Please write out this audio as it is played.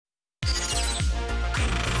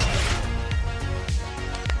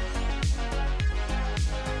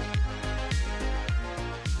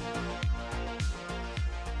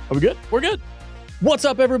Are we good? We're good. What's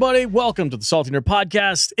up, everybody? Welcome to the Salty Nerd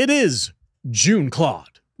Podcast. It is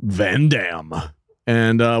Jean-Claude Van Damme,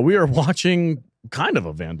 and we are watching kind of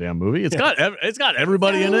a Van Damme movie. It's got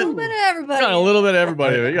everybody in it. A little bit of everybody. It's got a little bit of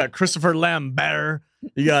everybody in it. You got Christopher Lambert.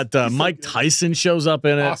 You got Mike Tyson shows up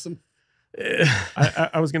in it. Awesome.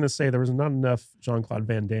 I was going to say there was not enough Jean-Claude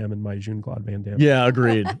Van Damme in my Jean-Claude Van Damme. Yeah,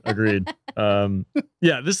 agreed.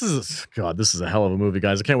 Yeah, this is a hell of a movie,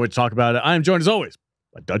 guys. I can't wait to talk about it. I am joined as always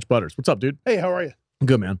by Dutch Butters. What's up, dude? Hey, how are you?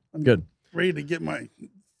 Good, man. I'm Good. Ready to get my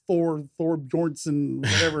Thor Bjornsson,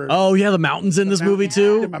 whatever. Oh, yeah, the mountains in this movie,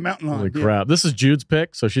 too? Get my mountain on. Holy crap. This is Jude's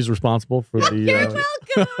pick, so she's responsible for the... You're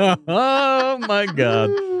welcome. Oh, my God.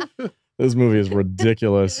 This movie is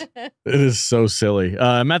ridiculous. It is so silly.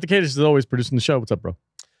 Matt the Cadish is always producing the show. What's up, bro?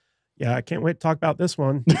 Yeah, I can't wait to talk about this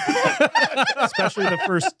one. Especially the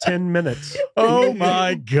first 10 minutes. Oh,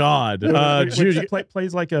 my God. Jude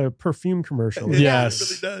Plays like a perfume commercial. Yes.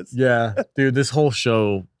 It really does. Yeah. Dude, this whole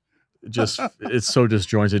show it's so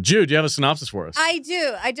disjointed. Jude, do you have a synopsis for us? I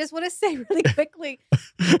do. I just want to say really quickly,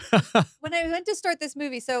 when I went to start this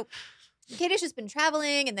movie, so Kadish has been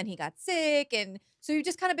traveling and then he got sick. And so we've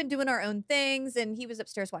just kind of been doing our own things. And he was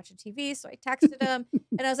upstairs watching TV. So I texted him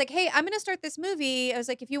and I was like, hey, I'm going to start this movie. I was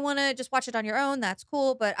like, if you want to just watch it on your own, that's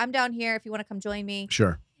cool. But I'm down here if you want to come join me.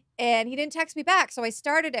 Sure. And he didn't text me back. So I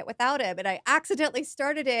started it without him. And I accidentally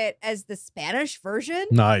started it as the Spanish version.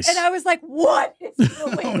 Nice. And I was like, what is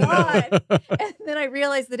going on? And then I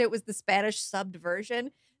realized that it was the Spanish subbed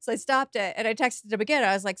version. So I stopped it and I texted him again.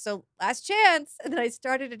 I was like, so last chance. And then I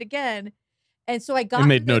started it again. And so I got... It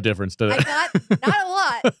made no difference, did it? I got, not a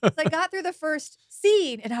lot. So I got through the first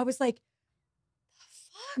scene and I was like,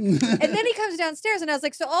 the fuck? And then he comes downstairs and I was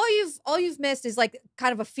like, so all you've missed is like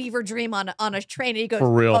kind of a fever dream on a train. And he goes,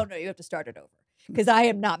 For real? oh no, you have to start it over. Because I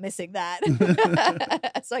am not missing that.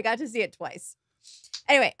 So I got to see it twice.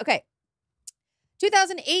 Anyway, okay.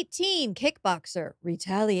 2018 Kickboxer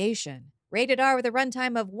Retaliation. Rated R with a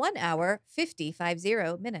runtime of 1 hour, 50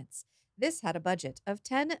 minutes. This had a budget of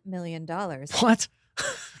 $10 million. What?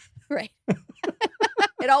 Right.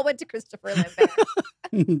 It all went to Christopher Lambert.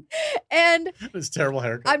 And This terrible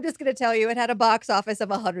haircut. I'm just going to tell you, it had a box office of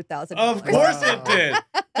 $100,000. Of course it did.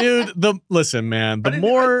 Dude, listen, man, I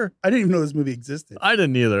didn't even know this movie existed. I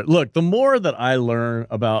didn't either. Look, the more that I learn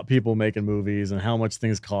about people making movies and how much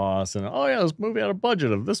things cost, and oh yeah, this movie had a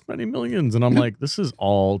budget of this many millions, and I'm like, this is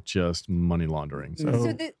all just money laundering.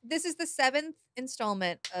 So this is the 7th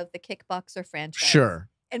installment of the Kickboxer franchise. Sure.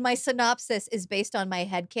 And my synopsis is based on my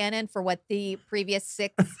headcanon for what the previous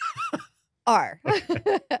 6 are. Go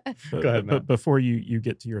ahead, Matt. But before you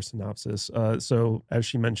get to your synopsis, so as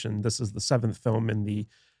she mentioned, this is the 7th film in the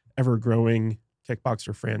ever-growing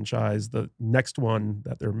Kickboxer franchise. The next one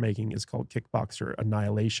that they're making is called Kickboxer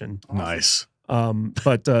Annihilation. Nice.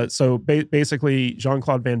 So basically,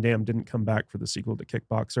 Jean-Claude Van Damme didn't come back for the sequel to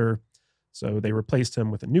Kickboxer, so they replaced him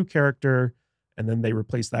with a new character, and then they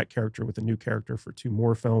replaced that character with a new character for 2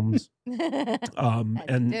 more films. And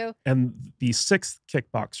the 6th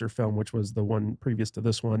Kickboxer film, which was the one previous to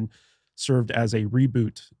this one, served as a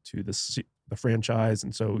reboot to the franchise.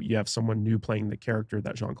 And so you have someone new playing the character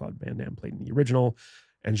that Jean-Claude Van Damme played in the original.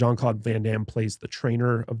 And Jean-Claude Van Damme plays the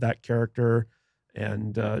trainer of that character.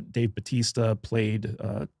 And Dave Bautista played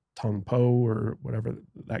Tong Po or whatever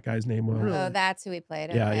that guy's name was. Oh, that's who he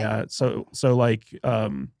played. Yeah, okay. yeah. So like...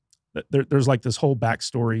 there's like this whole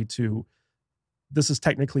backstory to this is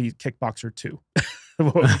technically Kickboxer 2.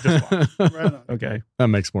 What we just watched. Right on. Okay. That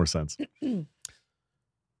makes more sense. Okay.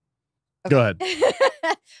 Go ahead.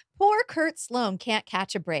 Poor Kurt Sloan can't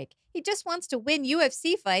catch a break. He just wants to win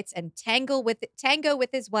UFC fights and tango with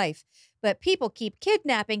his wife. But people keep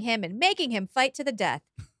kidnapping him and making him fight to the death.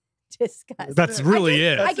 Disgust. That's really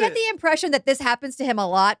it. I get the impression that this happens to him a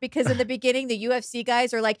lot because in the beginning, the UFC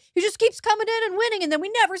guys are like, he just keeps coming in and winning, and then we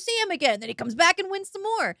never see him again. Then he comes back and wins some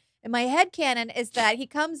more. And my headcanon is that he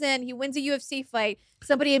comes in, he wins a UFC fight,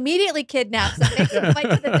 somebody immediately kidnaps him, makes him fight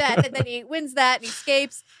to the death, and then he wins that and he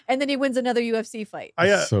escapes, and then he wins another UFC fight. I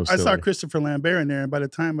So saw silly. Christopher Lambert in there, and by the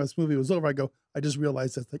time this movie was over, I just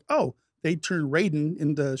realized that's like, oh, they turned Raiden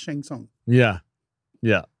into Shang Tsung. Yeah.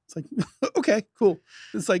 Yeah. It's like, okay, cool.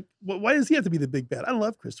 It's like, why does he have to be the big bad? I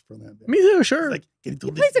love Christopher Lambert. Me too, sure. It's like, He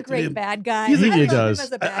plays a great bad guy. He I love does. him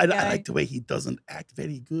as a I bad guy. like the way he doesn't act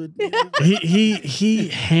very good. he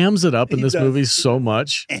hams it up in He this does. movie so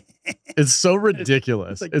much. It's so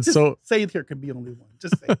ridiculous. Like, It's just so say it here can be only one.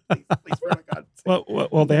 Just say it, please, for my God.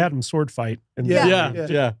 Well, they had him sword fight. Yeah. yeah.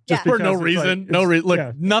 Yeah. Just for no because it's reason. like- No reason. Look,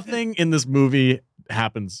 yeah. nothing in this movie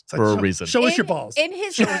happens It's like, for a reason. Show us your balls. In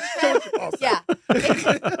his Show us your contract, balls. yeah,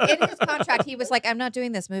 in his contract, he was like, "I'm not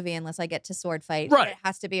doing this movie unless I get to sword fight. Right. It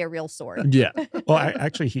has to be a real sword." Yeah. Well,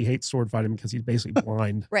 actually, he hates sword fighting because he's basically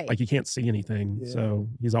blind. Right. Like he can't see anything. Yeah. So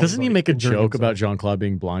he's always Doesn't he like, make a injuring joke about himself. Jean-Claude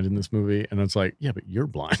being blind in this movie? And it's like, yeah, but you're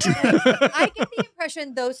blind. I get the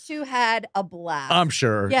impression those two had a blast. I'm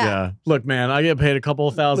sure. Yeah. Yeah. Look, man, I get paid a couple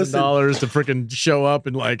of $1,000 to freaking show up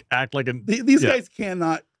and like act like an. These Yeah. guys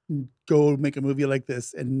cannot go make a movie like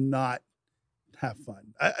this and not have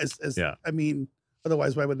fun. Yeah. I mean,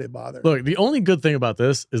 otherwise, why would they bother? Look, the only good thing about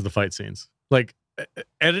this is the fight scenes. Like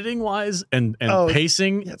editing wise and Oh,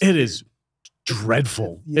 pacing, yeah, it's it weird. is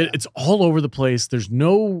dreadful. Yeah. It's all over the place. There's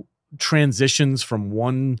no transitions from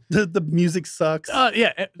one. The music sucks.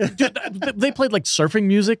 Dude, they played like surfing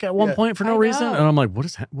music at one Yeah. point for no I reason, know. and I'm like, what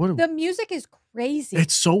is what? The music is crazy.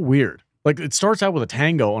 It's so weird. Like it starts out with a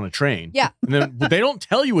tango on a train. Yeah. And then they don't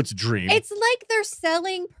tell you it's a dream. It's like they're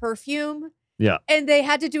selling perfume. Yeah. And they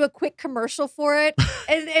had to do a quick commercial for it.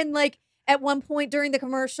 and like at one point during the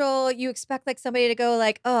commercial, you expect like somebody to go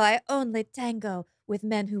like, "Oh, I only tango with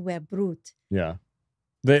men who wear brute." Yeah.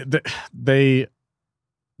 They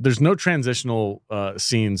there's no transitional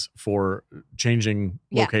scenes for changing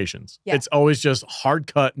Yeah. locations. Yeah. It's always just hard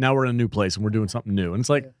cut. Now we're in a new place and we're doing something new. And it's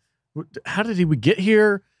like, how did we get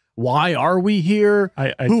here? Why are we here?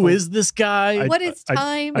 Who is this guy? What is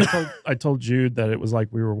time? I told Jude that it was like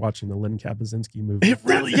we were watching the Lynn Kabazinski movie. It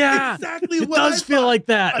really, yeah. Exactly It what does I feel thought. like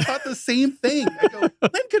that. I thought the same thing. I go,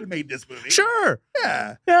 Lynn could have made this movie. Sure.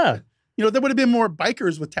 Yeah. Yeah. You know, there would have been more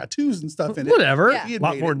bikers with tattoos and stuff in it. Whatever. Yeah. He had A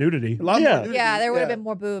lot made more it. nudity. A lot Yeah. more nudity. Yeah, there would have Yeah. been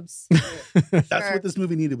more boobs. That's Sure. what this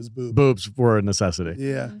movie needed was boobs. Boobs were a necessity.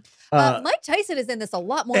 Yeah. Mike Tyson is in this a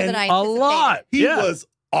lot more and than I A anticipated. lot. He Yeah. was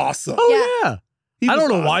awesome. Oh, yeah. He I was don't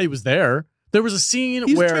know awesome. why he was there. There was a scene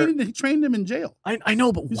He where trained him in jail. I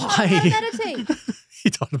know, but He's Taught why? him how to meditate. He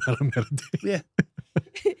taught him how to meditate. Yeah.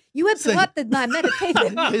 You Say- interrupted my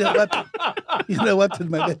meditation. You know what? To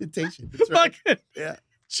my meditation. That's right. Fucking Yeah.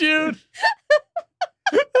 Jude.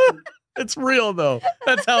 It's real though.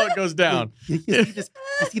 That's how it goes down. You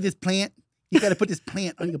see this plant? You got to put this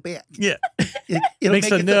plant on your back. Yeah. It'll Makes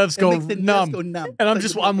the it nerves it go makes the nerves numb. go numb. And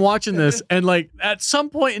It's I'm watching this, and like at some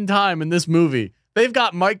point in time in this movie, they've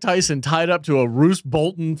got Mike Tyson tied up to a Roose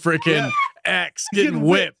Bolton freaking Yeah. X getting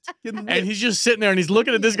whipped. Getting And whipped. he's just sitting there and he's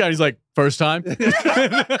looking at this guy. And he's like, first time?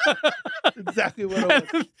 Exactly what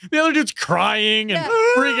it was. The other dude's crying and Yeah.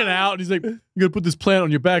 freaking out. And he's like, you got to put this plant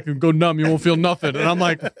on your back and go numb. You won't feel nothing. And I'm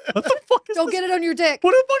like, what the fuck is Don't this? get it on your dick.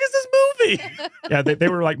 What the fuck is this movie? Yeah, they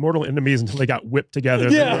were like mortal enemies until they got whipped together.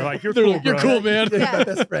 Yeah. They were like, you're They're cool, like, you're bro." cool, man. You're my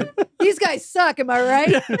best friend. These guys suck, am I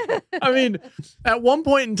right? I mean, at one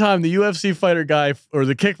point in time, the UFC fighter guy or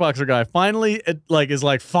the kickboxer guy finally is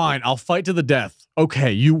like, fine, I'll fight to the death.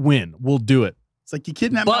 Okay, you win. We'll do it. It's like you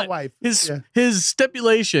kidnapped my But wife. his Yeah. his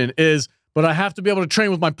stipulation is, but I have to be able to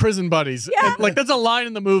train with my prison buddies. Yeah. And, like that's a line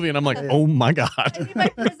in the movie, and I'm like, Yeah. oh my I god, need my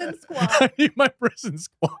prison squad. I need my prison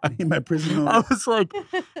squad. In my prison home. I was like,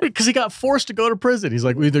 because he got forced to go to prison. He's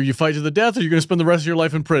like, either you fight to the death or you're going to spend the rest of your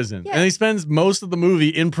life in prison. Yeah. And he spends most of the movie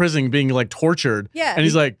in prison being like tortured. Yeah. And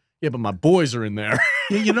he's like, yeah, but my boys are in there.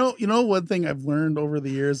 You know one thing I've learned over the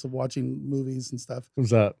years of watching movies and stuff What's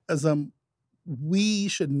that? is we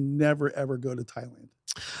should never ever go to Thailand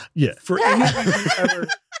Yeah. for any reason ever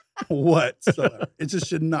whatsoever. It just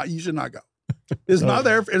should not. You should not go. It's not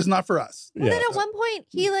there. It's not for us. Well, then at one point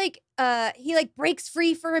he breaks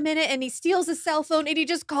free for a minute and he steals his cell phone and he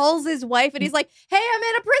just calls his wife and he's like, "Hey, I'm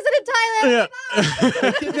in a prison in Thailand."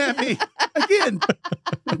 Yeah. Kidnap me again.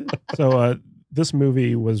 So this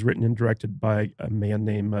movie was written and directed by a man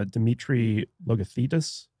named Dimitri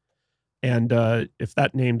Logothetis. And if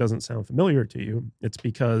that name doesn't sound familiar to you, it's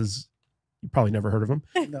because you probably never heard of him.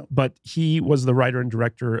 No. But he was the writer and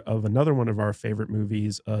director of another one of our favorite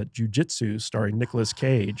movies, Jiu-Jitsu, starring Nicolas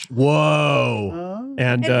Cage. Whoa. Oh.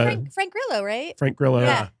 And And Frank Grillo, right? Frank Grillo.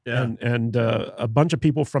 Yeah. Yeah. And a bunch of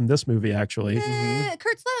people from this movie, actually.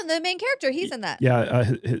 Kurt Sloan, the main character, he's in that.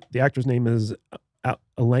 Yeah, the actor's name is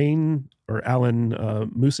Alan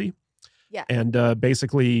Musi. Yeah. And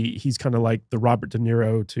basically, he's kind of like the Robert De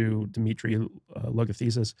Niro to Dimitri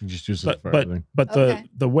Logothetis. He just uses But it for everything. Okay.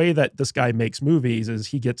 the way that this guy makes movies is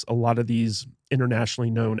he gets a lot of these internationally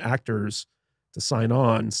known actors to sign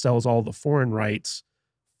on, sells all the foreign rights,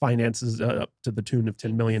 finances up to the tune of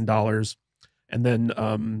 $10 million, and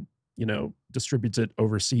then distributes it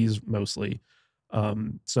overseas mostly.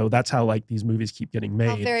 So that's how like these movies keep getting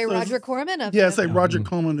How made. very So Roger Corman of Yeah, it's him. like Roger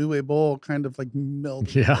Coleman, Uwe Boll, kind of like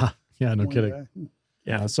melded. Yeah. Yeah, no One kidding. guy.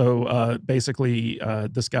 Yeah. So basically,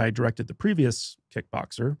 this guy directed the previous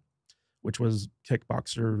Kickboxer, which was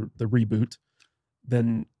Kickboxer the reboot.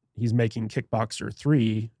 then he's making Kickboxer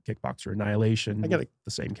 3, Kickboxer Annihilation, I gotta-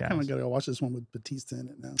 the same cast. Kind of gotta watch this one with Batista in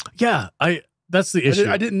it now. Yeah, that's the issue.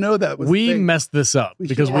 I didn't know that was. We the thing. messed this up We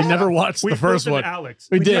because we should- never watched the first one. Alex.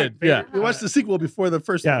 We did, yeah. We watched the sequel before the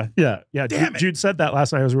first. Yeah, one. Yeah. yeah. Damn Jude said that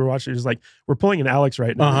last night as we were watching. He was like, "We're pulling an Alex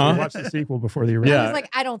right now. Uh-huh. We watched the sequel before the I original." Yeah. was like,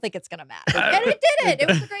 I don't think it's gonna matter, and it didn't. It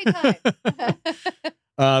was a great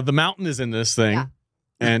time. The Mountain is in this thing, Yeah.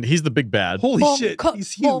 and he's the big bad. Holy Boom, shit, cook,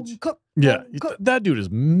 he's boom, huge. cook, Yeah, boom, cook. that dude is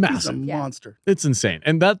He's a massive. Yeah. monster. It's insane,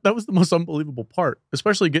 and that was the most unbelievable part,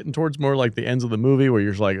 especially getting towards more like the ends of the movie where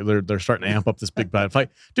you're like they're starting to amp up this big bad fight.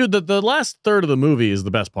 Dude, the last third of the movie is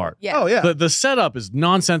the best part. Yeah. Oh yeah. The setup is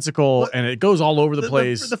nonsensical Well, and it goes all over the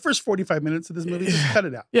place. The first 45 minutes of this movie, just cut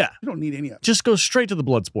it out. Yeah. You don't need any of it. Just go straight to the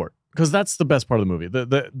blood sport because that's the best part of the movie.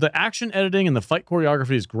 The action editing and the fight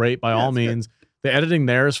choreography is great by all it's good. means. The editing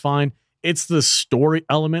there is fine. It's the story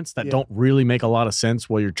elements that Yeah. don't really make a lot of sense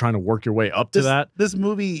while you're trying to work your way up to that. This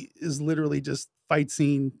movie is literally just fight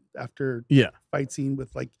scene after Yeah. fight scene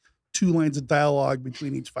with like 2 lines of dialogue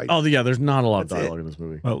between each fight. Oh yeah, there's not a lot of That's it. dialogue in this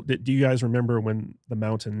movie. Well, do you guys remember when the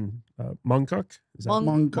mountain Mongkok? Is that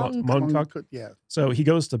Mongkok. Yeah. So he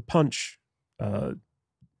goes to punch, the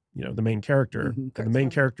main character, Mhm. and the main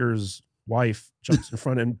character's wife jumps in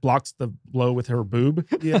front and blocks the blow with her boob,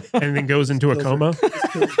 Yeah. and then goes into a Kills her. coma.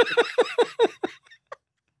 Just kills her.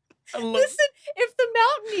 Listen, if the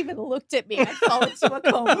mountain even looked at me, I'd fall into a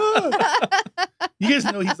coma. You guys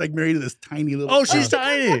know he's like married to this tiny little. Oh, she's She comes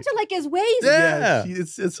tiny. up to like his waist. Yeah.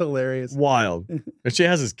 it's hilarious. Wild. And she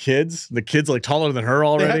has his kids. The kid's like taller than her They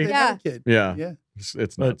already. had a kid. Yeah. Yeah.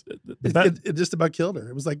 It's But nuts. the be- It just about killed her.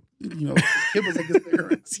 It was like, the kid was like this big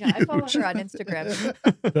around. Yeah, I follow her on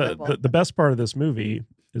Instagram. the best part of this movie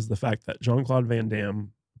is the fact that Jean-Claude Van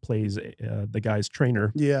Damme plays the guy's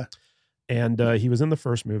trainer, Yeah. and he was in the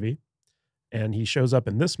first movie, and he shows up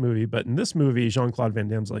in this movie. But in this movie, Jean-Claude Van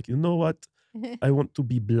Damme's like, you know what? I want to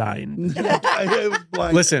be blind. I was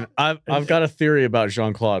blind. Listen, I've got a theory about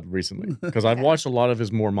Jean-Claude recently because I've Okay. watched a lot of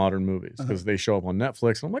his more modern movies because they show up on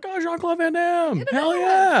Netflix. And I'm like, oh, Jean-Claude Van Damme. Get Hell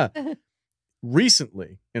another yeah. one.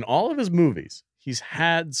 Recently, in all of his movies, he's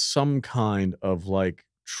had some kind of like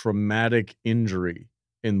traumatic injury.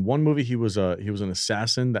 In one movie, he was an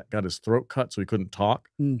assassin that got his throat cut so he couldn't talk.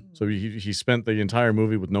 Mm. So he spent the entire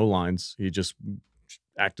movie with no lines. He just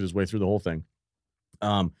acted his way through the whole thing.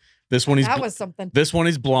 This one That was something. this one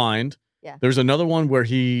he's blind. Yeah. There's another one where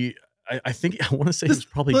I think I want to say he's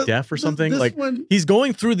probably deaf or something. This Like one, he's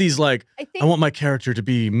going through these like I think I want my character to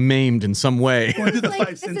be maimed in some way. going through the like,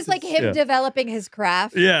 five this is like senses. him Yeah. developing his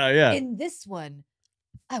craft. Yeah. In this one,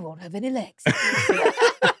 I won't have any legs.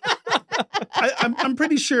 I'm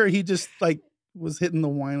pretty sure he just like was hitting the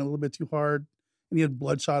wine a little bit too hard, and he had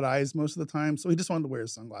bloodshot eyes most of the time, so he just wanted to wear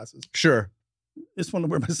his sunglasses. Sure. Just want to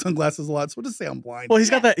wear my sunglasses a lot, so we'll just say I'm blind. Well, he's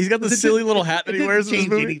got the It silly didn't- little hat it that he didn't wears in this change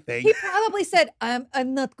movie. anything. He probably said,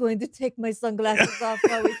 I'm not going to take my sunglasses off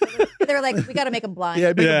while we film it." They're like, we got to make him blind. Yeah,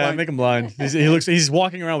 make him Yeah, blind. make him blind. He's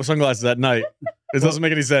walking around with sunglasses at night. It doesn't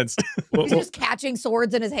make any sense. Well, He's just catching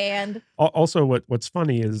swords in his hand. also, what's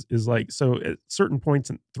funny is like, so at certain points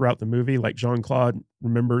throughout the movie, like Jean-Claude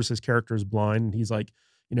remembers his character is blind, and he's like,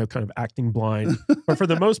 kind of acting blind. But for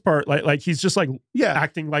the most part, like he's just like Yeah,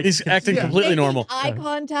 acting like He's acting Yeah. completely Making normal. Eye Yeah.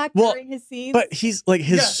 contact Well, during his scenes. But he's like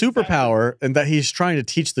his Yeah, superpower and that he's trying to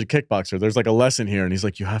teach the kickboxer. There's like a lesson here, and he's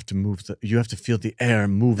like, you have to feel the air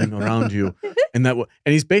moving around you, and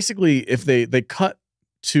he's basically if they cut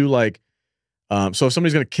to like, so if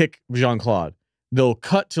somebody's gonna kick Jean-Claude, they'll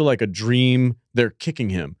cut to like a dream. They're kicking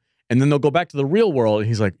him, and then they'll go back to the real world, and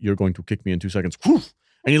he's like, you're going to kick me in 2 seconds. Whew.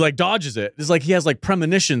 And he like dodges it. It's like he has like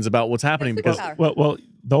premonitions about what's happening That's because superpower. well,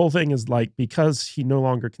 the whole thing is like, because he no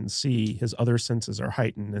longer can see, his other senses are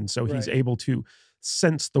heightened, and so he's Right. able to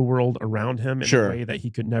sense the world around him in Sure. a way that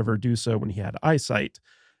he could never do so when he had eyesight.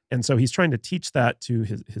 And so he's trying to teach that to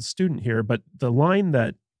his student here. But the line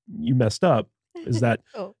that you messed up is that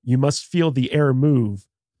Oh. you must feel the air move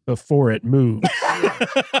before it moves.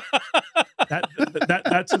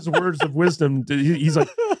 That's his words of wisdom. He's like,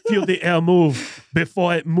 feel the air move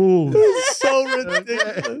before it moves. it's so Okay,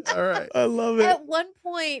 ridiculous. all right. I love it. At one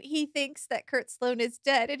point, he thinks that Kurt Sloan is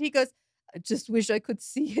dead, and he goes, I just wish I could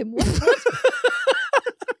see him one more time."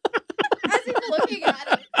 As he's looking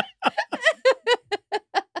at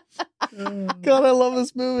him. God, I love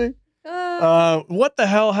this movie. Oh. What the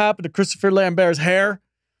hell happened to Christopher Lambert's hair?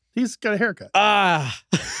 He's got a haircut.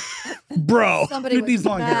 Bro. Somebody He was needs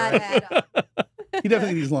long hair, mad right? at him. He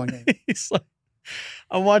definitely needs long hair. He's like,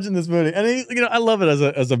 I'm watching this movie, and I love it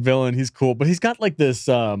as a villain. He's cool, but he's got like this.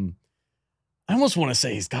 I almost want to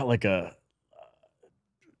say he's got like a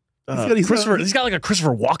he's got like a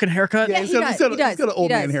Christopher Walken haircut. Yeah, he's got an old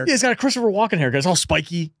man haircut. Yeah, he's got a Christopher Walken haircut. It's all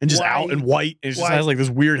spiky and just out and white. And it just has like this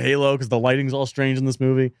weird halo because the lighting's all strange in this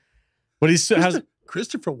movie. But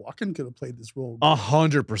Christopher Walken could have played this role.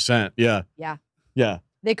 100%. Yeah. Yeah. Yeah.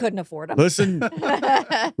 They couldn't afford him. Listen,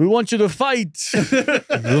 we want you to fight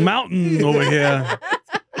the mountain over here.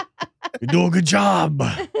 You do a good job.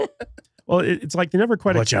 Well, it's like they never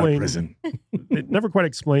quite Watch out, explain. prison. They never quite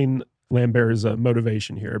explain Lambert's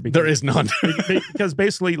motivation here. Because, There is none. because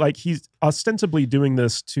basically, like, he's ostensibly doing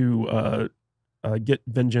this to get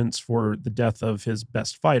vengeance for the death of his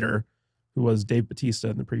best fighter, who was Dave Bautista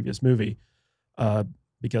in the previous movie,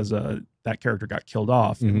 because that character got killed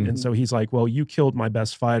off. Mhm. And so he's like, well, you killed my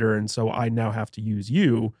best fighter, and so I now have to use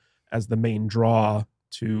you as the main draw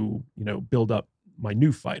to, build up my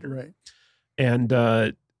new fighter. Right.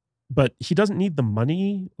 And but he doesn't need the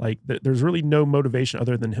money. Like, there's really no motivation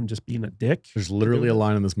other than him just being a dick. There's literally a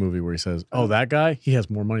line in this movie where he says, "Oh, that guy, he has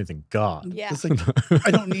more money than God." Yeah. It's like,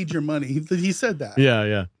 I don't need your money. He said that.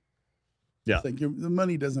 Yeah. It's like the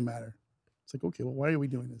money doesn't matter. It's like, okay, well, why are we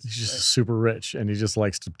doing this? He's just super rich and he just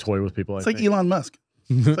likes to toy with people. It's like Elon Musk.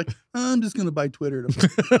 It's like, I'm just going to buy Twitter. So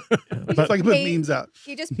I can put memes out.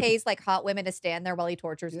 He just pays like hot women to stand there while he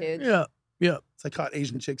tortures dudes. Yeah. It's like hot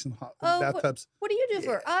Asian chicks in hot Oh, bathtubs. What do you do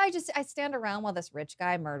for? I stand around while this rich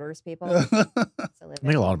guy murders people.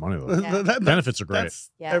 Make a lot of money though. Yeah. Benefits are great. That's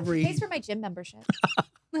Yeah. Pays for my gym membership.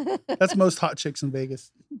 that's most hot chicks in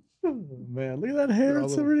Vegas. Oh, man, look at that hair. They're It's all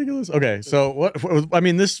so little- ridiculous. Okay, so what? I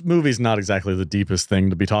mean, this movie's not exactly the deepest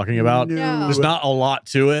thing to be talking about. No. There's not a lot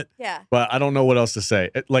to it, Yeah. but I don't know what else to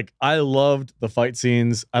say. Like, I loved the fight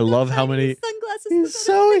scenes. I love how many. sunglasses. He's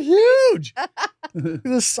so huge. Look at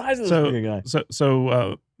the size of this fucking guy.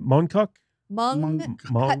 So Mongkok?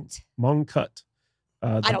 Cut. Mongkut.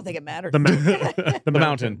 I don't think it matters. The mountain. The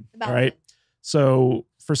mountain. All right. So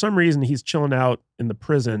for some reason, he's chilling out in the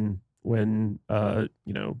prison when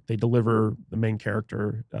they deliver the main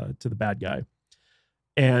character to the bad guy,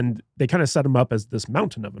 and they kind of set him up as this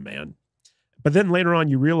mountain of a man. But then later on,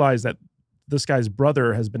 you realize that this guy's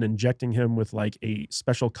brother has been injecting him with like a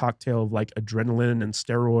special cocktail of like adrenaline and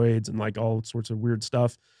steroids and like all sorts of weird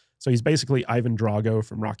stuff. So he's basically Ivan Drago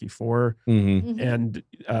from Rocky IV. Mm-hmm. And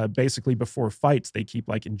basically before fights, they keep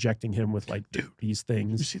like injecting him with like these You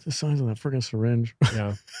things. see the size of that freaking syringe?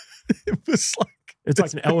 Yeah. It was like It's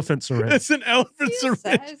like an elephant syringe. it's an elephant See the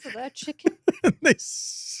syringe. size of that chicken?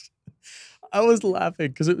 I was laughing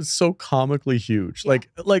because it was so comically huge. Yeah.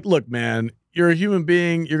 Like, look, man, you're a human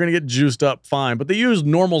being. You're gonna get juiced up, fine. But they use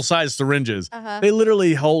normal size syringes. They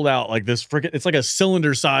literally hold out like this freaking. It's like a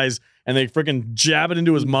cylinder size, and they freaking jab it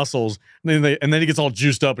into his muscles, and then he gets all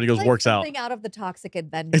juiced up and he goes Like works out. something out of the Toxic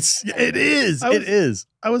Avenger. It is.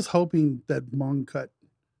 I was hoping that Mongkut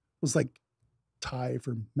was like Thai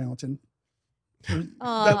for mountain.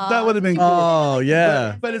 That would have been cool. Oh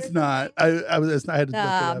yeah. But it's not. I had to look it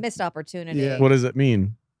up. Missed opportunity. Yeah. What does it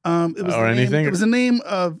mean? It was or the name, anything? It was the name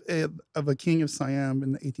of a king of Siam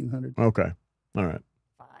in the 1800s. Okay. All right.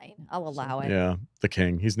 Fine. I'll allow it. Yeah. The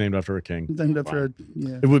king. He's named after a king. Named after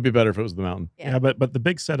It would be better if it was the mountain. Yeah. Yeah, but the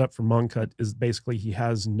big setup for Mongkut is basically he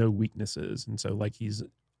has no weaknesses, and so like he's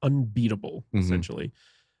unbeatable Mhm. essentially.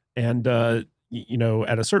 And at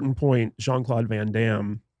a certain point, Jean-Claude Van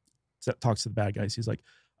Damme talks to the bad guys. He's like,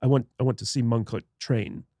 "I want to see Mongkut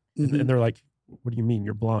train," and they're like, "What do you mean?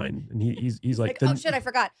 You're blind?" And he's like, oh shit, I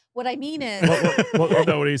forgot. What I mean is,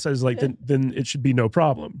 no, what he says is like, then it should be no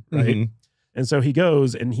problem, right? Mhm. And so he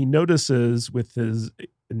goes and he notices with his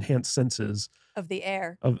enhanced senses of the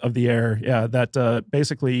air. of the air, that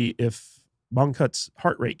basically if Mongkut's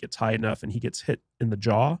heart rate gets high enough and he gets hit in the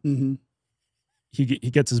jaw, he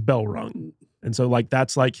gets his bell rung. And so like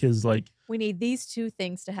that's like his like We need these two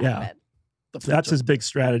things to Yeah. happen. that's his big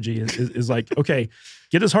strategy is like, okay,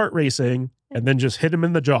 get his heart racing and then just hit him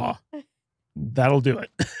in the jaw. That'll do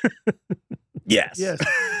it. Yes. Yes.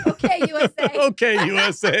 Okay, USA. Okay,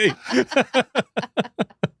 USA.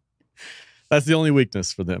 That's the only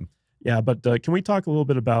weakness for them. Yeah, but can we talk a little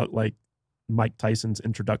bit about like Mike Tyson's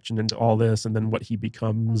introduction into all this and then what he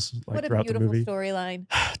becomes like What a throughout the beautiful movie? storyline.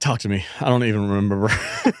 Talk to me. I don't even remember.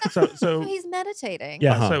 So So he's meditating.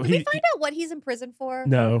 yeah, Uh-huh. so Did we he find out what he's in prison for?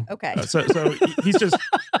 no. Okay. So he's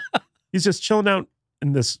just chilling out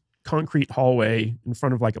in this concrete hallway in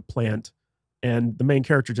front of like a plant, and the main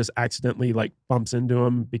character just accidentally like bumps into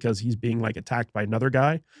him because he's being like attacked by another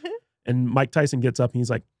guy. And Mike Tyson gets up and he's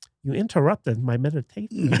like, "You interrupted my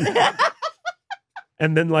meditation."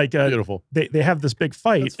 And then like Beautiful. they have this big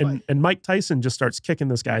fight, Let's fight. and Mike Tyson just starts kicking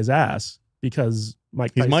this guy's ass because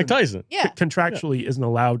He's Mike Tyson. Yeah. contractually isn't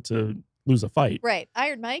allowed to lose a fight. Right.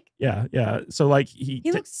 Iron Mike. Yeah, yeah. So like He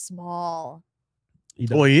looks small. he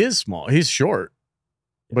does. Well, he is small. He's short,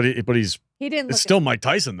 but he's He didn't look it's still Mike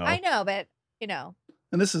Tyson though. I know, but you know.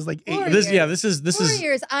 And this is like 8 Warrior. years. This is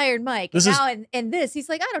Warrior's Iron Mike. this And is- now in this, he's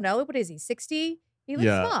like, I don't know, what is he, 60? He looks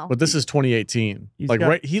small. but this is 2018. He's Like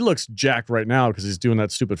got- he looks jacked right now because he's doing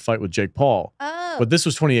that stupid fight with Jake Paul. Oh. But this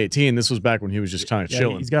was 2018. This was back when he was just kind of Yeah,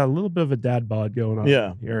 chilling. he's got a little bit of a dad bod going on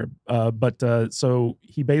Yeah. here. So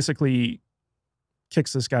he basically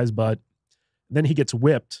kicks this guy's butt. Then he gets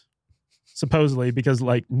whipped, supposedly, because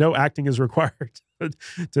like no acting is required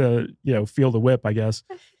to, feel the whip, I guess.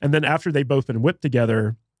 And then after they've both been whipped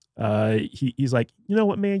together, he's like, you know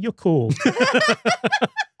what, man, you're cool.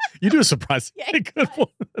 You do a surprisingly Yeah, he good does. one.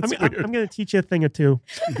 That's I'm weird. going to teach you a thing or two.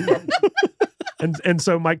 And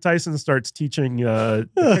so Mike Tyson starts teaching the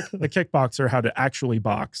kickboxer how to actually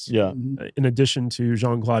box. Yeah. In addition to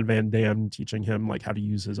Jean-Claude Van Damme teaching him like how to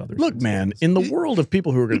use his other. Look, man, in the world of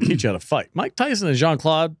people who are going to teach you how to fight, Mike Tyson and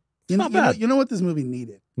Jean-Claude, not bad. You know what this movie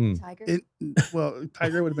needed? Tiger.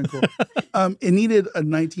 Tiger would have been cool. It needed a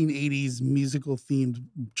 1980s musical themed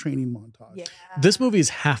training montage. Yeah. This movie is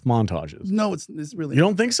half montages. No, it's really. You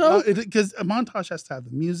don't think so? Because a montage has to have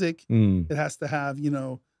the music. Mm. It has to have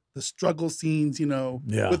the struggle scenes.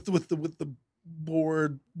 Yeah. with the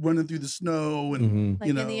board running through the snow and Like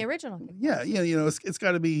in the original. yeah, it's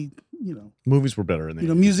got to be Movies were better in the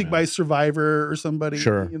 80s, music man. by Survivor or somebody.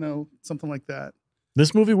 Sure. Something like that.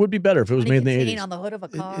 This movie would be better if it was made in the 80s. On the hood of a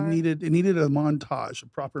car. It needed a montage, a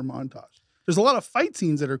proper montage. There's a lot of fight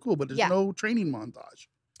scenes that are cool, but there's Yeah. no training montage.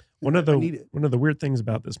 One of I need it. the weird things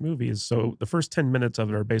about this movie is so the first 10 minutes of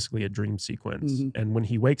it are basically a dream sequence. Mhm. And when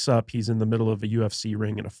he wakes up, he's in the middle of a UFC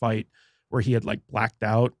ring in a fight where he had like blacked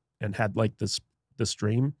out and had like this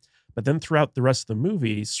dream. But then throughout the rest of the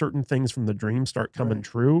movie, certain things from the dream start coming Right.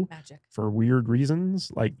 true Magic. for weird reasons.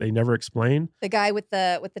 Like they never explain. The guy with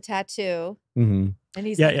the tattoo, Mm-hmm. and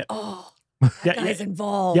he's Yeah, like, yeah. oh, that Yeah, guy's yeah.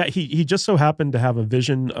 involved. Yeah, he just so happened to have a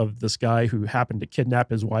vision of this guy who happened to kidnap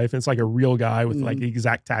his wife. And it's like a real guy with like the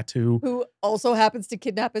exact tattoo. Who also happens to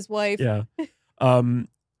kidnap his wife. Yeah.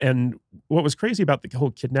 And what was crazy about the whole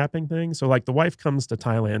kidnapping thing, so like the wife comes to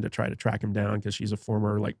Thailand to try to track him down because she's a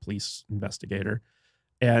former like police investigator.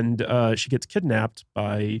 And she gets kidnapped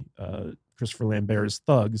by Christopher Lambert's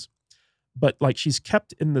thugs. But like she's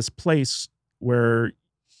kept in this place where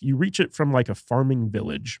you reach it from like a farming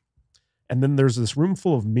village. And then there's this room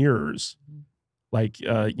full of mirrors. Like,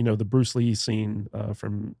 the Bruce Lee scene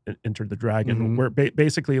from Enter the Dragon, Mhm. where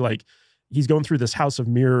basically like he's going through this house of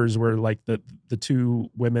mirrors where like the two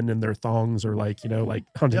women in their thongs are like, like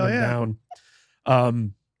hunting Hell him yeah.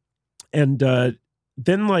 down.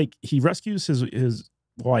 Then like he rescues his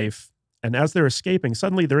wife, and as they're escaping,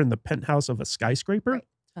 suddenly they're in the penthouse of a skyscraper. Right.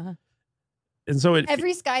 Uh-huh. And so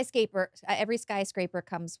Every skyscraper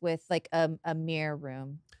comes with like a mirror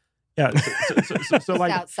room yeah, so just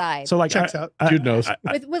like outside. so like Checks out. Dude knows.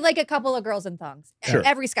 with like a couple of girls in thongs. Sure.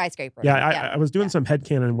 Every skyscraper. Yeah, I was doing some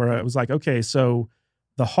headcanon where I was like, okay, so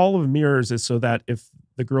the Hall of Mirrors is so that if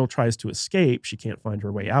the girl tries to escape, she can't find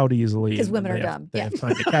her way out easily. 'Cause and women they are have- dumb. They Yeah. have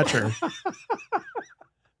time to catch her.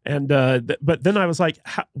 And but then I was like,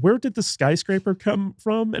 where did the skyscraper come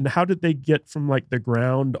from, and how did they get from like the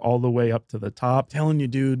ground all the way up to the top? Telling you,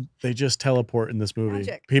 dude, they just teleport in this movie.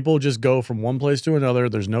 Magic. People just go from one place to another.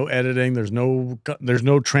 There's no editing. There's no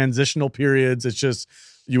transitional periods. It's just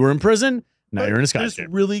you were in prison. Now But you're in a there's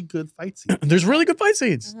skyscraper. really good fight scenes. There's really good fight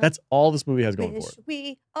scenes. Uh-huh. That's all this movie has going Wish for it.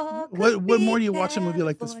 we all What could more be do you watch a movie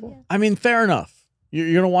like this for? California. I mean, fair enough.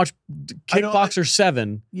 You're gonna watch I don't- Kickboxer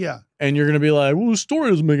 7, Yeah. and you're gonna be like, "Well, the story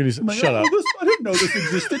doesn't make any I'm sense." like, Shut oh, up. I didn't know this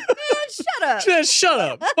existed. Shut up. Just shut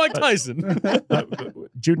up. It's Mike Tyson.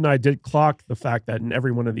 Jude and I did clock the fact that in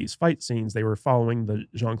every one of these fight scenes, they were following the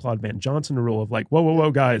Jean-Claude Van Johnson rule of like, whoa,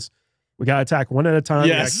 guys, we gotta attack one at a time.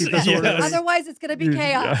 Yes, We gotta keep this yes. orderly. Otherwise, it's gonna be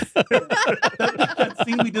Yeah. chaos. That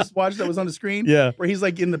scene we just watched that was on the screen, Yeah. where he's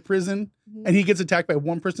like in the prison and he gets attacked by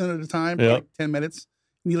one person at a time for Yep. like 10 minutes.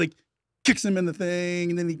 And he like kicks him in the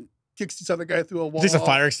thing, and then he kicks this other guy through a wall. Takes a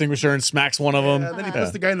fire extinguisher and smacks one of them. Yeah, then he Uh-huh.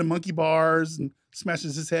 puts the guy in the monkey bars and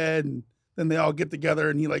smashes his head, and then they all get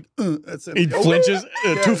together and he like, that's it. He Oh, flinches.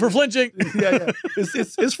 Yeah. 2 for flinching. yeah.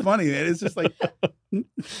 It's funny, man. It's just like,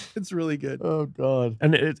 it's really good. Oh God.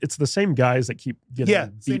 And it's the same guys that keep getting Yeah,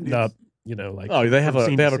 same beaten up. Like Oh, they have from a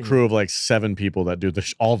scene they to have a scene. crew of like 7 people that do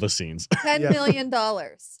all the scenes. $10 million.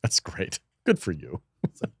 That's great. Good for you.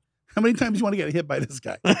 How many times do you want to get hit by this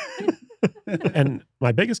guy? And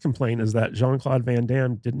my biggest complaint is that Jean-Claude Van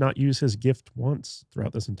Damme did not use his gift once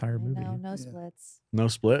throughout this entire movie. No splits. No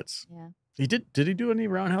splits. Yeah. He did he do any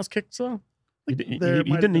roundhouse kicks though? He There might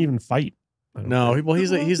have didn't been- even fight. I don't No, know. well, he's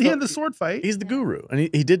he had the sword fight. He's the guru, and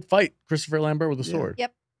he did fight Christopher Lambert with a Yeah. sword.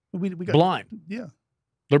 Yep. We got Blind. Yeah.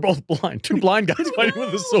 They're both blind. Two blind guys fighting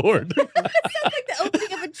with a sword. That sounds like the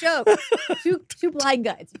opening of a joke. Two blind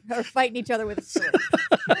guys are fighting each other with a sword.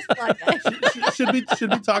 Just blind guys. should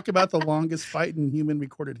we talk about the longest fight in human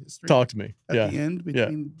recorded history? Talk to me. At Yeah. the end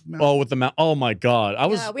between Oh, with the mount. Oh my God. I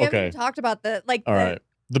was We haven't okay. even talked about the All right.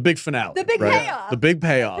 The big finale. The big right? payoff. The big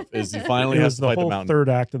payoff is he finally It has was to the fight the whole mountain. third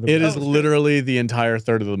act of the It movie. is literally the entire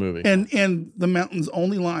third of the movie. And the mountain's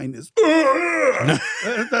only line is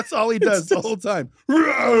that's all he does the whole time.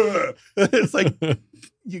 It's like,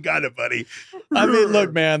 you got it, buddy. I mean,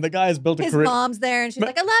 look, man, the guy has built a His career. mom's there, and she's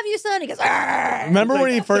like, "I love you, son." He goes, "Arr!" Remember Like-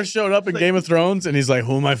 when he first showed up in Game of Thrones and he's like,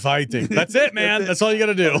 "Who am I fighting?" That's it, man. That's all you got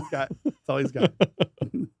to do. That's all he's got.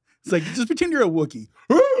 It's like, just pretend you're a Wookiee.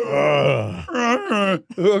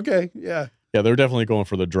 Okay, yeah. Yeah, they're definitely going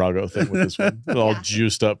for the Drago thing with this one. They're all Yeah.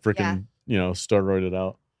 juiced up, freaking, steroided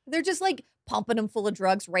out. They're just like pumping him full of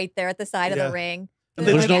drugs right there at the side of Yeah. the ring. And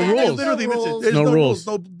There's no Yeah, rules. Literally, rules. there's No no rules.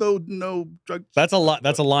 rules. No drug. That's a lot.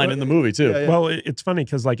 That's a line in the movie too. Yeah, yeah. Well, it's funny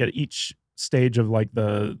because like at each stage of like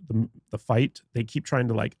the fight, they keep trying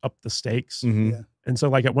to like up the stakes, Mhm. Yeah. and so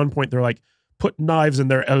like at one point they're like put knives in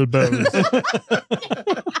their elbows.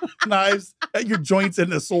 Knives at your joints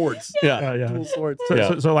and the swords. Yeah. yeah. Dual swords. So,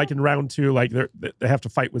 Yeah. so like in round 2, like they have to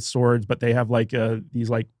fight with swords, but they have like these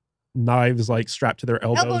like knives like strapped to their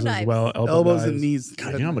elbows as knives. well. Elbows and knives. knees.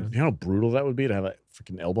 God, you know how brutal that would be to have a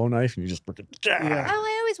freaking elbow knife and you just freaking. Yeah. Oh,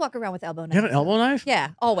 I always walk around with elbow knives. You have an elbow knife?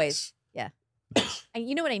 Yeah, always. Yeah. And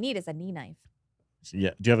you know what I need is a knee knife.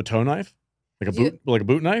 Yeah. Do you have a toe knife? Like a Do you- boot? Like a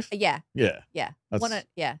boot knife? Yeah, Yeah. yeah. That's-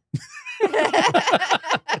 Yeah.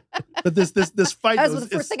 But this fight That was goes-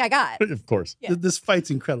 the first thing I got. Of course. Yeah. this fight's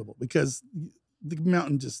incredible because the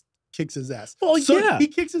mountain just kicks his ass. Well, So yeah. he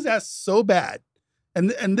kicks his ass so bad, and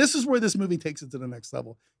this is where this movie takes it to the next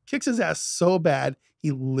level. Kicks his ass so bad, he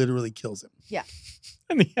literally kills him.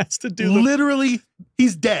 And he has to do the. Literally,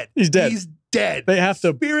 he's dead. He's dead. He's dead. They have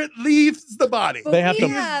to. Spirit leaves the body. But They have we to-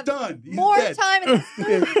 He is have done. He's more dead. time in this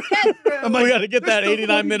movie to get through. I'm We like, got to get that there's still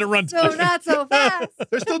 89-minute runtime. So not so fast.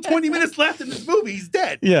 There's still 20 minutes left in this movie. He's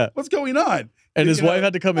dead. Yeah. What's going on? And his You know, wife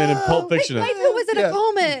had to come in and Pulp Fiction His it. wife, who was in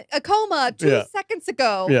Yeah. a coma 2 Yeah. seconds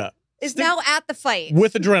ago, Yeah. is Stick- now at the fight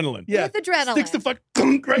With adrenaline. Yeah. with adrenaline. Sticks the fuck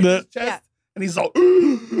right in his chest, Yeah. and he's all,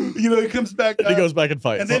 he comes back. And he up, goes back and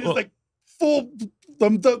fights. and then it's like full.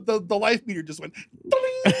 The life meter just went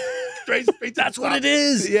straight to That's the what top. it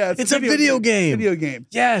is. Yeah, It's a video game. Video game.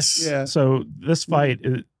 Yes. Yeah. So this fight,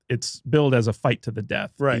 it's billed as a fight to the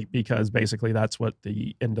death, Right. Because basically that's what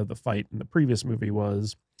the end of the fight in the previous movie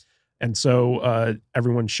was. And so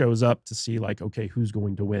everyone shows up to see like, okay, who's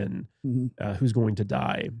going to win, Mhm. who's going to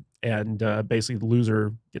die, and basically the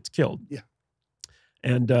loser gets killed. Yeah.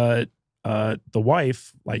 And the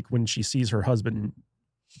wife, like when she sees her husband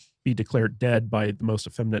be declared dead by the most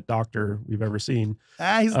effeminate doctor we've ever seen,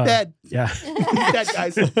 He's dead. yeah. He's dead,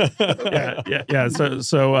 guys. yeah.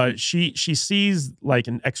 So she sees like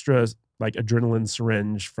an extra like adrenaline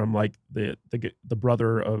syringe from like the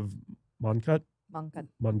brother of Moncut,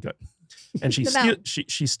 and she The mountain.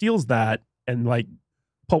 she steals that, and like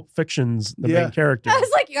Pulp Fiction's the Yeah. main character. I was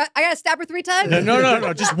like, I gotta stab her 3 times.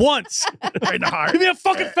 No, just once. Right in the heart. Give me a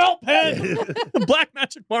fucking felt pen, a black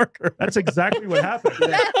magic marker. That's exactly what happened.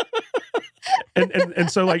 And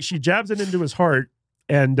so like she jabs it into his heart,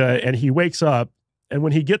 and he wakes up. And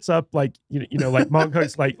when he gets up, like you know, like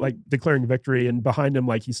Monk's like declaring victory, and behind him,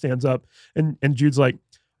 like he stands up, and Jude's like,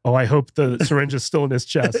 "Oh, I hope the syringe is still in his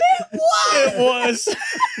chest." It was.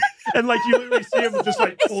 And like you literally see him just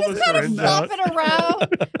like pull the He's kind of syringe out. flopping around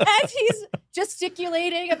as he's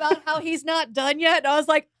gesticulating about how he's not done yet. And I was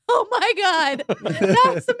like, oh my God,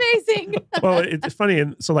 that's amazing. Well, it's funny,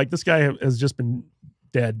 and so like this guy has just been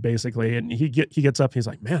dead basically, and he gets up, and he's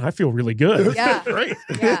like, "Man, I feel really good." Yeah. Great.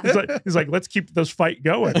 Yeah. He's like, "Let's keep this fight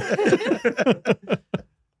going."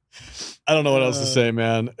 I don't know what else to say,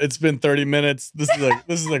 man. It's been 30 minutes. This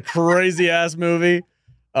is a crazy ass movie.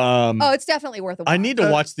 Oh, it's definitely worth a watch. I need to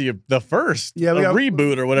watch the first Yeah, we got-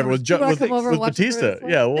 reboot or whatever with, You wanna with, come over and with watch the Batista. first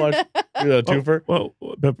one? Yeah, we'll watch twofer. Well,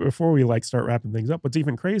 but before we like start wrapping things up, what's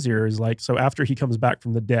even crazier is like, so after he comes back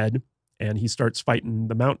from the dead and he starts fighting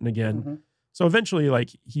the mountain again, Mhm. so eventually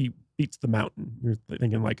like he beats the mountain. You're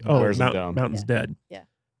thinking like, oh, Wears him down. mountain's dead. Yeah.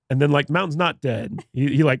 And then like mountain's not dead.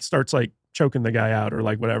 He like starts like choking the guy out or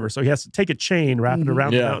like whatever. So he has to take a chain, wrap it Mhm.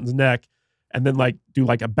 around Yeah. the mountain's neck, and then like do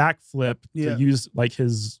like a backflip Yeah. to use like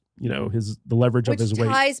his, the leverage Which of his weight.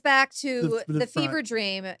 ties back to The the front. fever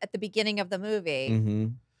dream at the beginning of the movie. Mm-hmm.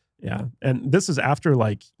 Yeah. And this is after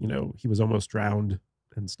like, he was almost drowned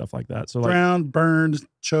and stuff like that. So like, Drowned, burned,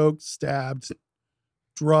 choked, stabbed,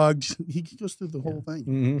 drugged. He goes through the whole thing.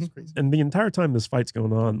 Mhm. It's crazy. and the entire time this fight's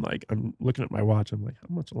going on, like I'm looking at my watch, I'm like,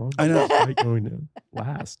 how much longer I is know. this fight going to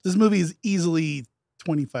last? This movie is easily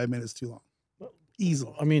 25 minutes too long.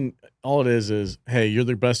 Easily. I mean, all it is, hey, you're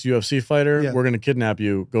the best UFC fighter. Yeah. We're going to kidnap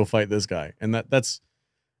you. Go fight this guy. And that's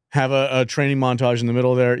have a training montage in the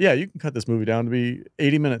middle there. Yeah, you can cut this movie down to be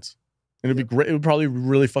 80 minutes. And it'd be great. It would probably be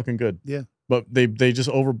really fucking good. Yeah. But they just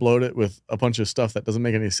overblowed it with a bunch of stuff that doesn't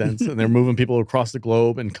make any sense. And they're moving people across the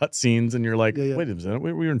globe and cut scenes. And you're like, Yeah, yeah. wait a minute.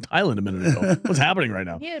 We were in Thailand a minute ago. What's happening right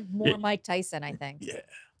now? He had more Mike Tyson, I think. Yeah.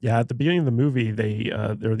 Yeah, at the beginning of the movie,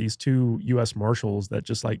 there are these two U.S. Marshals that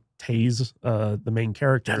just like tase the main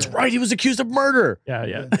character. That's right. He was accused of murder. Yeah,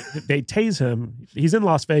 yeah. They tase him. He's in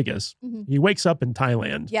Las Vegas. Mhm. He wakes up in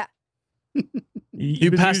Thailand. Yeah. He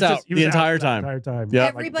was- passed he was out he the was entire out time. The entire time. Yeah.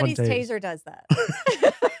 Like, one Everybody's tase. taser does that.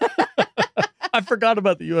 I forgot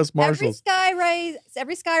about the U.S. Marshals.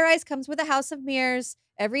 Every skyrise comes with a house of mirrors.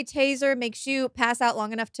 Every taser makes you pass out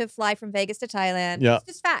long enough to fly from Vegas to Thailand. Yeah. It's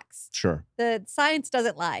just facts. Sure. The science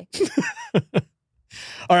doesn't lie.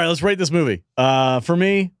 All right, let's rate this movie. For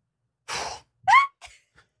me,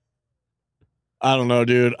 I don't know,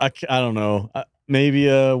 dude. I don't know. Maybe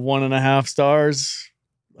a 1.5 stars.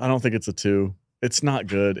 I don't think it's a 2. It's not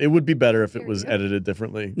good. It would be better if it was edited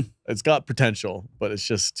differently. It's got potential, but it's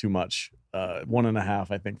just too much.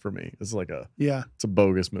 1.5, I think, for me. It's like it's a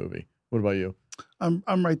bogus movie. What about you? I'm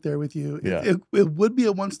right there with you. Yeah. It would be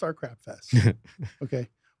a 1-star crap fest. Okay.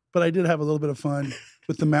 But I did have a little bit of fun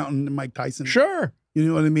with the mountain and Mike Tyson. Sure. You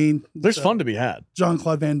know what I mean? There's fun to be had.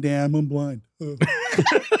 Jean-Claude Van Damme, I'm blind.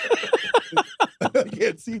 I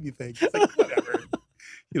can't see anything. It's like, whatever.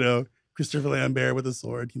 You know, Christopher Lambert with a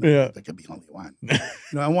sword. You know, Yeah. there could be only one. You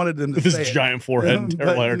know, I wanted them to With his say it. giant forehead and But,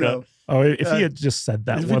 terrible you haircut. know, Oh, if he had just said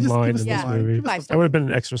that if he one just line give in us this the line. movie, 5 that would have been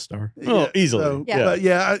an extra star. Oh, easily. So, Yeah. But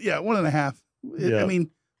yeah, 1.5. Yeah. I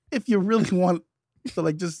mean, if you really want to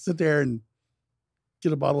like just sit there and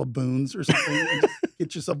get a bottle of Boone's or something and just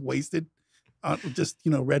get yourself wasted, just,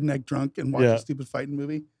 you know, redneck drunk and watch Yeah. a stupid fighting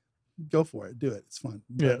movie, go for it. Do it. It's fun.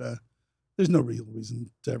 But there's no real reason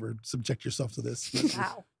to ever subject yourself to this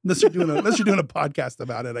Wow. unless you're doing a podcast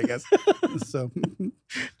about it, I guess. So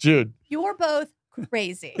Jude. You're both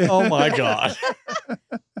crazy. Oh my God.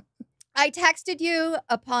 I texted you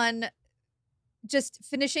upon just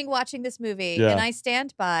finishing watching this movie, Yeah. and I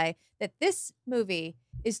stand by that this movie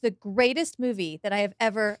is the greatest movie that I have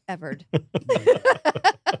ever evered.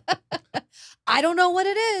 I don't know what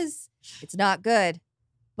it is. It's not good,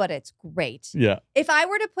 but it's great. Yeah. If I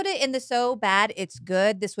were to put it in the so bad it's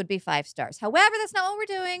good, this would be 5 stars. However, that's not what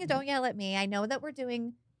we're doing. Don't yell at me. I know that we're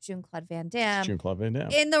doing Jean-Claude Van Damme. Jean-Claude Van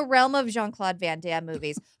Damme. In the realm of Jean-Claude Van Damme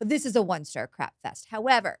movies, this is a 1-star crap fest.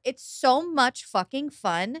 However, it's so much fucking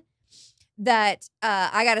fun that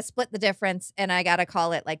I got to split the difference and I got to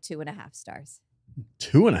call it like 2.5 stars.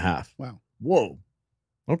 2.5. wow. Whoa.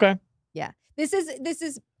 Okay. Yeah. This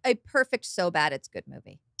is a perfect so bad it's good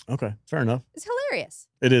movie. Okay. Fair enough. It's hilarious.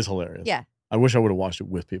 It is hilarious. Yeah. I wish I would have watched it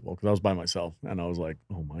with people because I was by myself and I was like,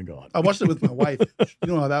 oh my God. I watched it with my wife. You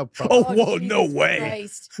know how that probably Oh, whoa, no Jesus way.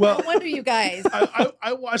 Christ. Well- No wonder you guys.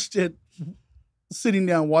 I watched it sitting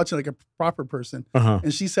down watching like a proper person, Uh-huh.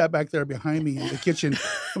 and she sat back there behind me in the kitchen.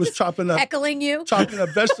 I was chopping up Heckling you.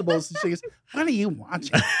 vegetables, and she goes, "What are you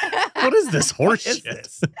watching? What is this horse What is shit?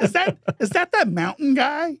 this? Is that mountain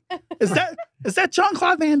guy? Is that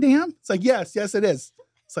Jean-Claude Van Damme?" It's like, yes, it is.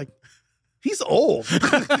 It's like, he's old. We're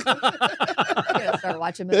gonna start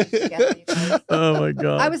watching movies together. You guys. Oh my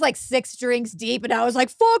God. I was like 6 drinks deep, and I was like,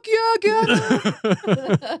 "Fuck yeah, get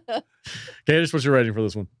it." Kadish, what's your rating for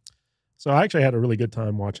this one? So I actually had a really good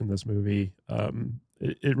time watching this movie.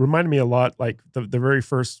 It reminded me a lot, like the very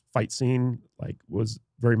first fight scene, like was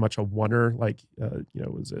very much a oneer, like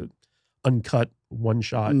it was a uncut one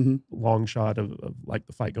shot, Mhm. long shot of like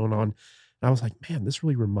the fight going on. And I was like, man, this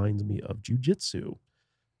really reminds me of jujitsu.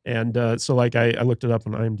 And so like I looked it up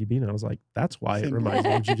on IMDb and I was like, that's why it Same reminds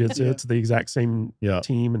me of jujitsu. Yeah. It's the exact same Yeah.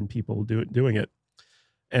 team and people doing it.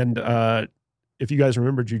 And if you guys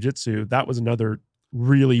remember jujitsu, that was another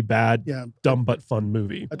really bad, Yeah, dumb but fun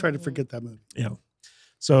movie. I tried to forget that movie.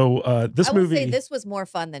 So this I will movie, say this was more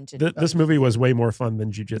fun than this movie was way more fun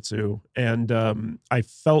than jujitsu, and I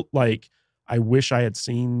felt like I wish I had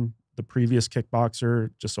seen the previous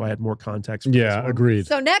Kickboxer just so I had more context. For this one. agreed.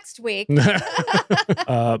 So next week,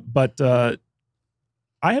 But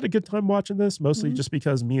I had a good time watching this, mostly Mhm. just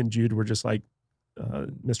because me and Jude were just like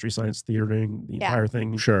Mystery Science theatering the Yeah. entire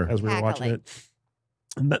thing Sure. as we were watching Cackling. it.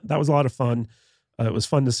 And that was a lot of fun. It was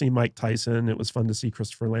fun to see Mike Tyson. It was fun to see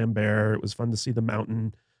Christopher Lambert. It was fun to see the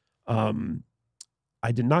mountain.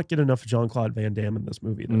 I did not get enough Jean-Claude Van Damme in this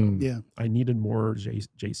movie, though. Yeah. I needed more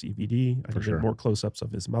JCVD. I needed sure. more close-ups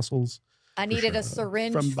of his muscles. I needed a From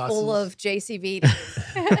syringe full buses. of JCVD.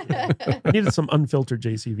 I needed some unfiltered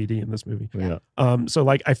JCVD in this movie. Yeah. So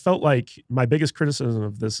like I felt like my biggest criticism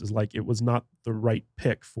of this is like it was not the right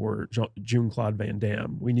pick for Jean-Claude Van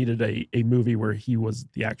Damme. We needed a movie where he was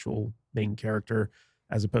the actual main character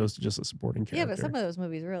as opposed to just a supporting character. Yeah, but some of those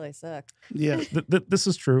movies really suck. Yeah. This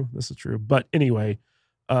is true. This is true. But anyway,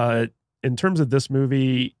 in terms of this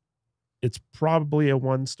movie, it's probably a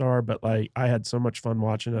 1-star, but like I had so much fun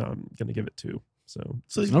watching it, I'm gonna give it 2. So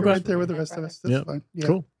So you're right there with the rest of us. That's Yep. fine. Yeah.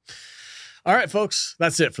 Cool. All right, folks.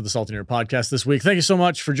 That's it for the Salty Nerd podcast this week. Thank you so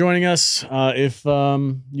much for joining us. If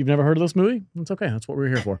you've never heard of this movie, it's okay. That's what we're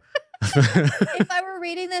here for. If I were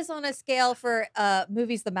rating this on a scale for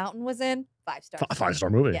movies The Mountain was in, 5 stars.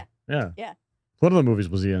 5-star movie. Yeah. Yeah. Yeah. What other movies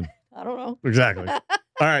was he in? I don't know. Exactly. All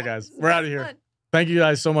right, guys. We're out of here. Fun. Thank you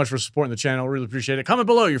guys so much for supporting the channel. Really appreciate it. Comment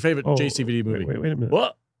below your favorite Oh, JCVD movie. Wait a minute.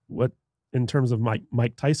 What in terms of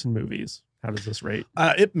Mike Tyson movies? How does this rate?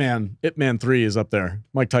 Ip Man 3 is up there.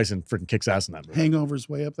 Mike Tyson freaking kicks ass in that movie. Hangover's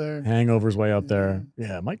way up there. Hangover's way up there.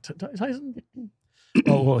 Yeah, Mike Tyson.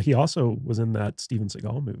 Oh well, he also was in that Steven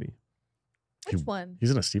Seagal movie. Which one?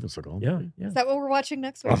 He's in a Steven Seagal. Yeah, movie. yeah. Is that what we're watching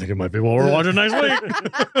next I week? think it might be what we're watching next week.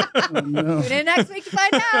 Oh, no. Tune in next week to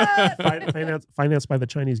find out. Financed by the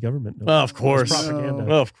Chinese government. No, Of course. It's propaganda.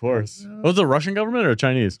 No. Of course. Was it Russian government or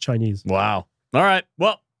Chinese? Chinese. Wow. All right.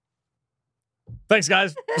 Well, thanks,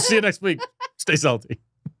 guys. We'll see you next week. Stay salty.